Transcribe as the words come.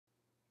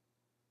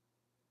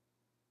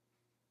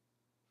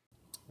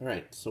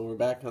Alright, so we're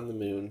back on the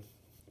moon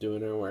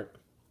doing our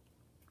work.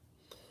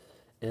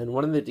 And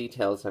one of the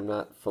details I'm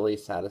not fully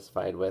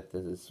satisfied with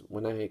is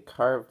when I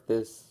carved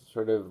this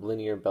sort of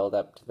linear build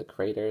up to the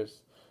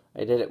craters,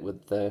 I did it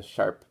with the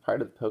sharp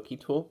part of the pokey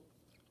tool.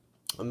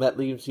 And that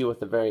leaves you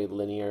with a very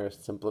linear,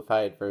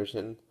 simplified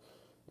version.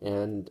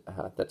 And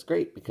that's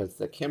great because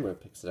the camera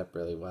picks it up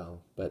really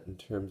well. But in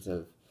terms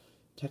of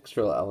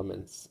textural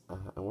elements,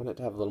 I want it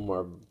to have a little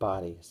more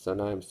body. So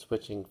now I'm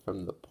switching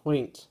from the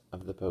point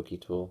of the pokey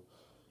tool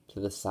to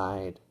the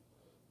side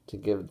to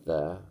give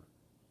the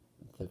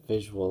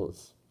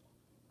visuals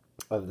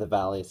of the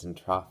valleys and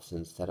troughs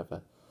instead of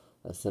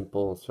a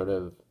simple sort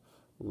of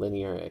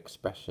linear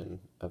expression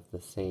of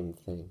the same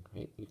thing,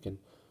 right? You can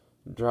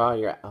draw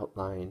your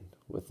outline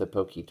with the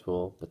pokey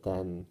tool, but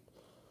then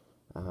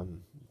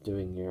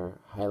doing your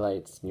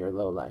highlights and your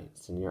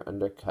lowlights and your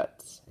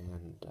undercuts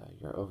and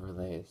your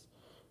overlays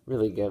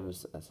really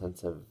gives a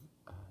sense of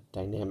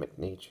dynamic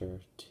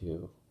nature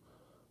to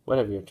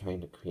whatever you're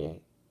trying to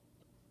create.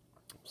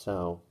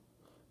 So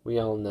we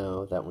all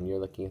know that when you're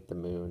looking at the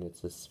moon,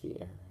 it's a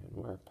sphere, and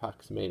we're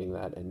approximating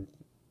that in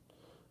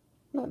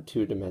not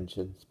 2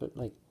 dimensions, but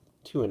like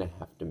 2.5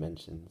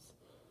 dimensions.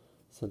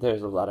 So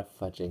there's a lot of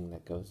fudging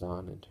that goes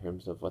on in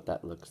terms of what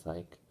that looks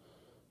like,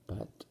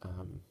 but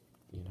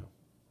you know,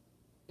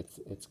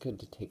 it's good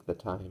to take the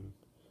time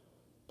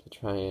to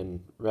try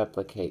and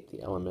replicate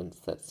the elements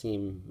that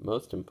seem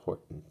most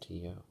important to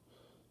you,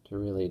 to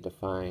really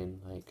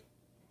define like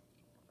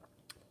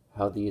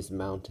how these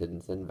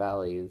mountains and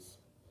valleys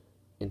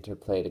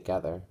interplay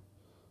together.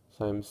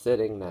 So I'm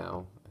sitting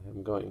now, and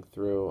I'm going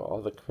through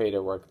all the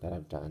crater work that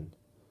I've done,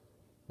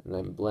 and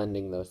I'm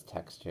blending those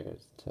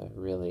textures to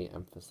really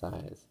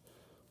emphasize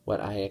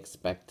what I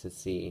expect to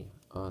see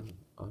on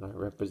a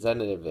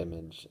representative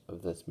image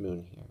of this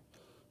moon here.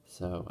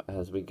 So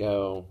as we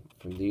go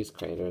from these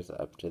craters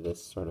up to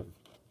this sort of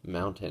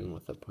mountain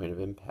with a point of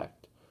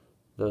impact,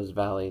 those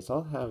valleys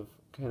all have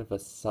kind of a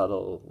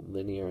subtle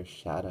linear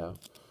shadow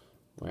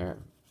where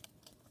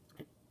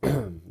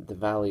the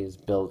valleys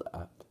build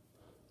up.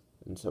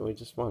 And so we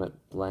just want to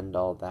blend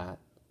all that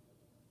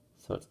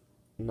so it's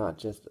not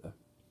just a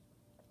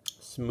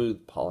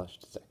smooth,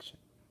 polished section.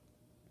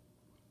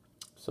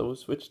 So we'll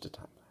switch to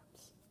time.